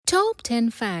Top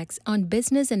 10 Facts on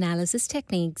Business Analysis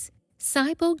Techniques.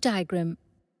 SIPOC Diagram.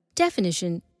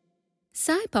 Definition.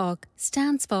 SIPOC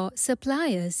stands for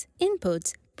Suppliers,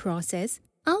 Inputs, Process,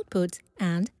 Outputs,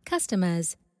 and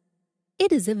Customers.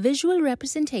 It is a visual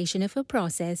representation of a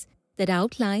process that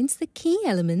outlines the key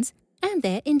elements and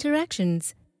their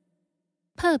interactions.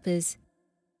 Purpose.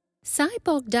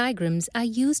 SIPOC diagrams are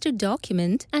used to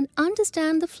document and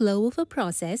understand the flow of a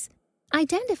process,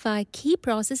 identify key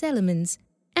process elements,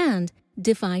 and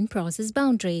define process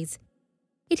boundaries.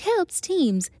 It helps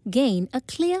teams gain a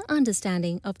clear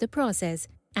understanding of the process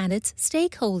and its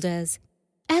stakeholders.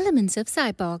 Elements of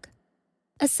SIPOC.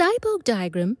 A SIPOC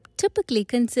diagram typically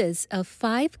consists of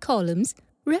 5 columns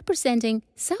representing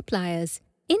suppliers,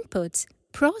 inputs,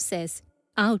 process,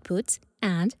 outputs,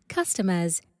 and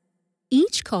customers.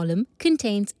 Each column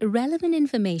contains relevant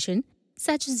information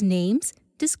such as names,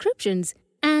 descriptions,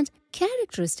 and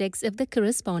characteristics of the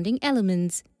corresponding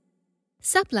elements.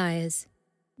 Suppliers.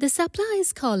 The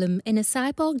suppliers column in a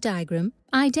SIPOC diagram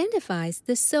identifies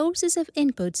the sources of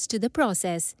inputs to the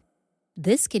process.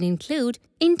 This can include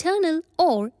internal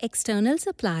or external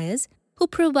suppliers who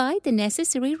provide the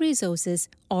necessary resources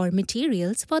or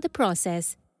materials for the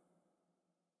process.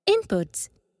 Inputs.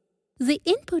 The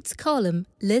inputs column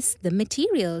lists the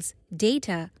materials,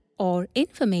 data, or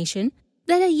information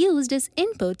that are used as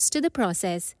inputs to the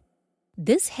process.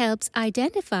 This helps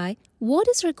identify what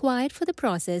is required for the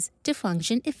process to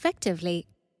function effectively.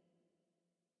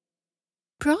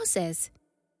 Process.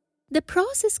 The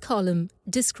process column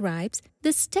describes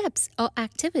the steps or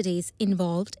activities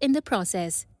involved in the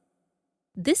process.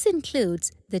 This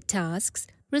includes the tasks,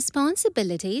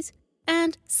 responsibilities,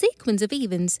 and sequence of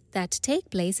events that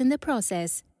take place in the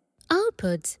process.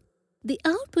 Outputs. The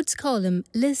outputs column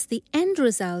lists the end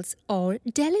results or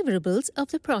deliverables of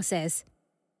the process.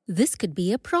 This could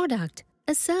be a product,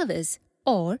 a service,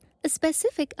 or a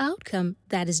specific outcome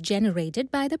that is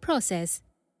generated by the process.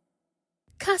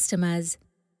 Customers.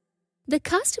 The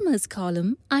customers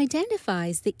column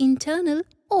identifies the internal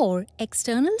or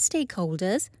external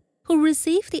stakeholders who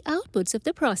receive the outputs of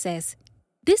the process.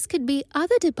 This could be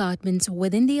other departments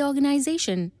within the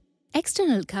organization,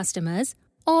 external customers,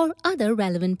 or other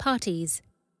relevant parties.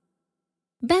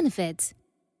 Benefits.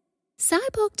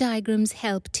 SIPOC diagrams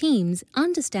help teams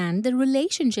understand the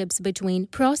relationships between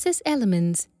process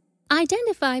elements,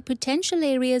 identify potential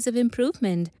areas of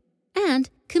improvement, and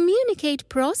communicate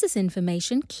process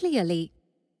information clearly.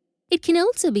 It can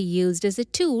also be used as a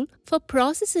tool for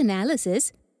process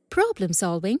analysis, problem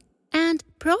solving, and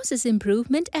process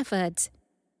improvement efforts.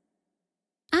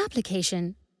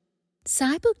 Application.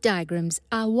 SIPOC diagrams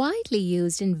are widely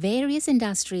used in various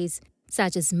industries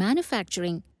such as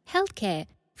manufacturing, healthcare,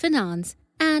 finance,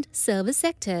 and service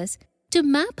sectors to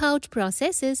map out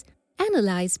processes,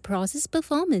 analyze process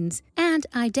performance, and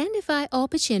identify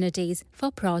opportunities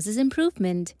for process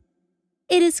improvement.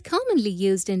 It is commonly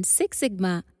used in Six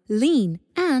Sigma, Lean,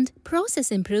 and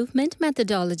process improvement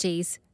methodologies.